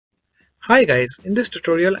Hi guys, in this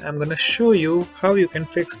tutorial I'm gonna show you how you can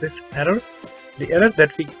fix this error. The error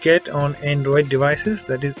that we get on Android devices,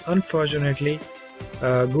 that is unfortunately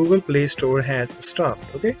Google Play Store has stopped.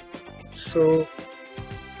 Okay, so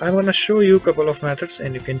I'm gonna show you a couple of methods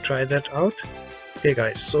and you can try that out. Okay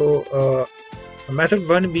guys, so method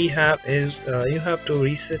 1 we have is you have to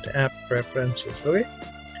reset app preferences. Okay,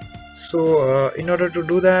 so in order to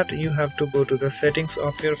do that you have to go to the settings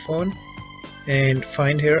of your phone and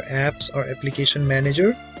find here apps or application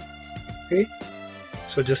manager. Okay,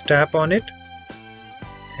 so just tap on it,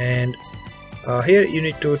 and here you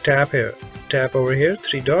need to tap over here,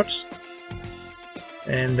 three dots,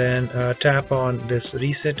 and then tap on this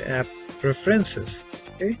reset app preferences.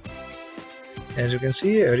 Okay, as you can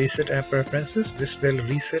see, reset app preferences, this will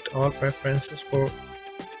reset all preferences for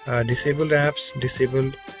disabled apps,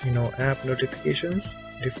 disabled app notifications,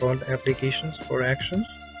 default applications for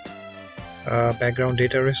actions, background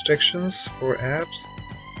data restrictions for apps,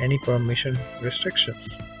 any permission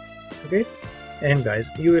restrictions. Okay, and guys,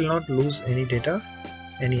 you will not lose any data,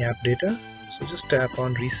 any app data, so just tap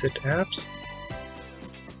on reset apps.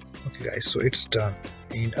 Okay guys, so it's done,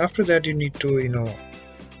 and after that you need to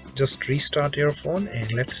just restart your phone,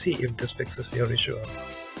 and let's see if this fixes your issue or not.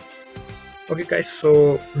 Okay guys,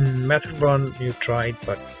 so method 1 you tried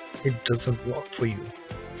but it doesn't work for you.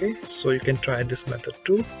 Okay, so you can try this method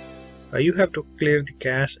 2. You have to clear the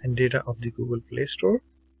cache and data of the Google Play Store.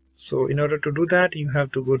 So in order to do that, you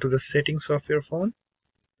have to go to the settings of your phone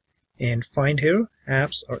and find here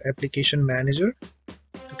apps or application manager.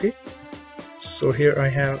 Okay, so here I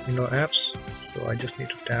have apps, so I just need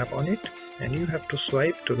to tap on it, and you have to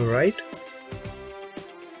swipe to the right,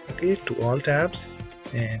 okay, to all tabs,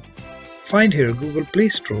 and find here Google Play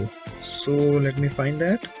Store. So let me find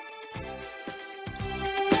that.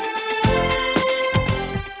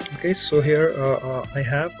 Okay, so here I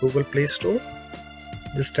have Google Play Store.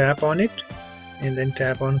 Just tap on it and then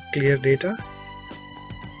tap on clear data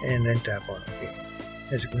and then tap on OK.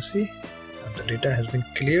 As you can see, the data has been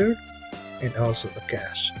cleared and also the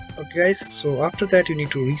cache. Okay guys, so after that you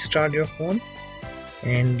need to restart your phone,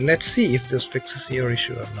 and let's see if this fixes your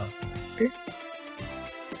issue or not. Okay,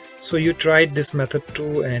 so you tried this method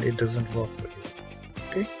 2 and it doesn't work for you.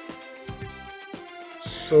 Okay,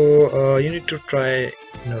 so you need to try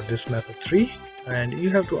this method 3, and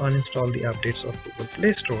you have to uninstall the updates of Google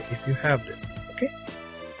Play Store if you have this. Okay,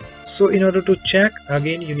 so in order to check,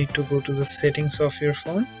 again you need to go to the settings of your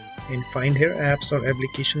phone and find here apps or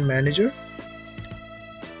application manager.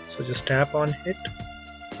 So just tap on it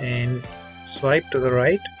and swipe to the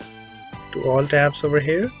right to all tabs over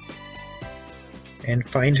here and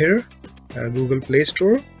find here Google Play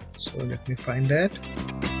Store. So let me find that.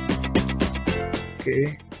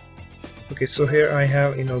 Okay, so here I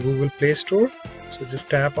have Google Play Store, so just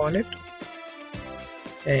tap on it,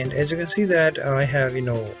 and as you can see that I have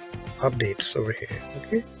updates over here.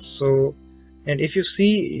 Okay, so and if you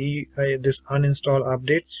see this uninstall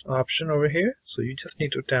updates option over here, so you just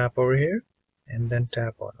need to tap over here and then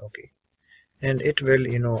tap on OK, and it will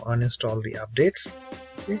uninstall the updates.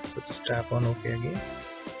 Okay, so just tap on OK again.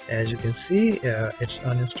 As you can see, it's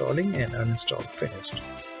uninstalling, and uninstall finished.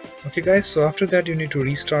 Okay guys, so after that you need to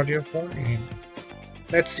restart your phone, and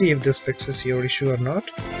let's see if this fixes your issue or not.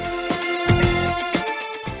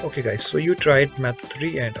 Okay guys, so you tried method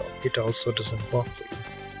 3 and it also doesn't work for you.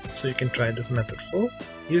 So you can try this method 4.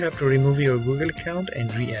 You have to remove your Google account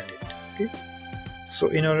and re-add it. Okay, so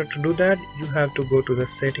in order to do that, you have to go to the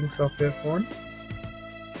settings of your phone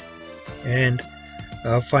and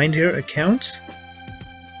find here accounts.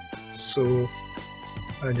 So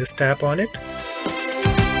just tap on it.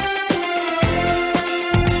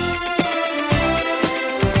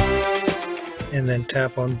 And then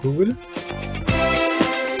tap on Google,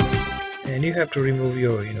 and you have to remove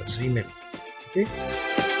your Gmail. Okay,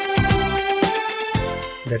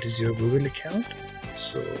 that is your Google account.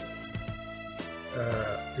 So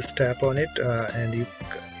just tap on it, and you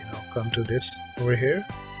come to this over here,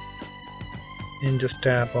 and just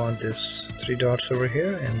tap on this three dots over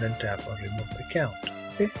here, and then tap on remove account.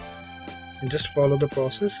 Okay, and just follow the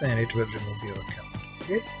process and it will remove your account.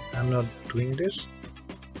 Okay, I'm not doing this.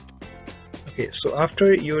 Okay, so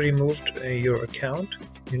after you removed your account,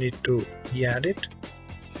 you need to re-add it.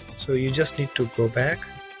 So you just need to go back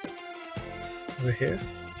over here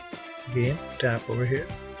again, tap over here,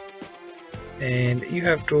 and you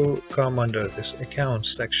have to come under this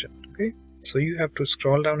accounts section. Okay, so you have to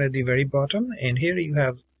scroll down at the very bottom, and here you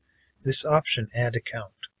have this option, add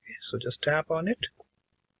account. Okay, so just tap on it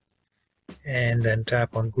and then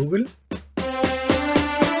tap on Google.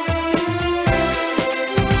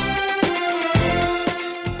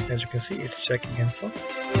 As you can see, it's checking info.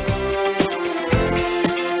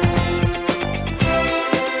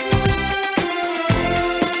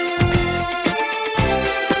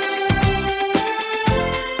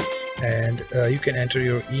 And you can enter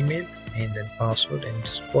your email and then password and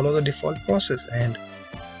just follow the default process, and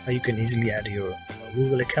you can easily add your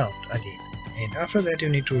Google account again. And after that, you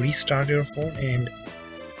need to restart your phone, and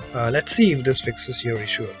let's see if this fixes your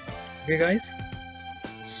issue. Okay guys,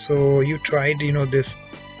 so you tried this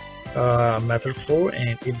method 4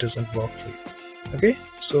 and it doesn't work for you. Okay,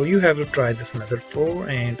 so you have to try this method 4,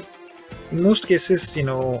 and in most cases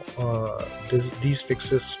these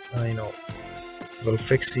fixes will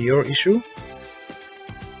fix your issue.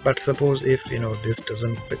 But suppose if this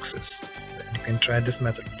doesn't fix this, then you can try this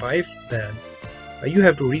method 5. Then you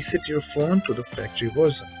have to reset your phone to the factory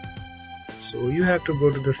version. So you have to go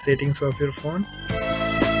to the settings of your phone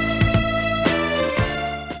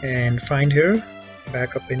and find here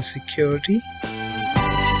backup and security.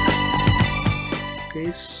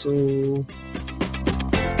 Okay, so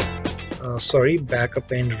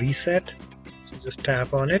backup and reset. So just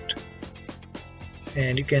tap on it,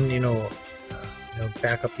 and you can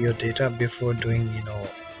back up your data before doing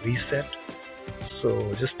reset.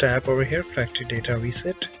 So just tap over here, factory data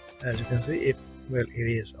reset. As you can see, it will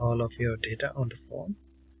erase all of your data on the phone.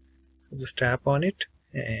 So just tap on it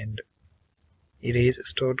and erase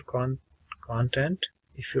stored content.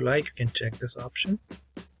 If you like, you can check this option,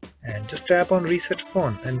 and just tap on reset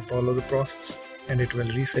phone and follow the process, and it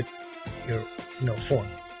will reset your phone.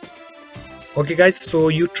 Okay guys, so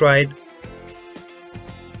you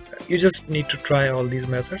just need to try all these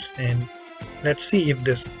methods, and let's see if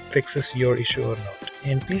this fixes your issue or not.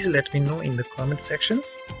 And please let me know in the comment section.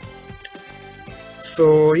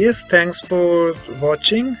 So yes, thanks for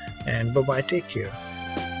watching, and bye bye, take care.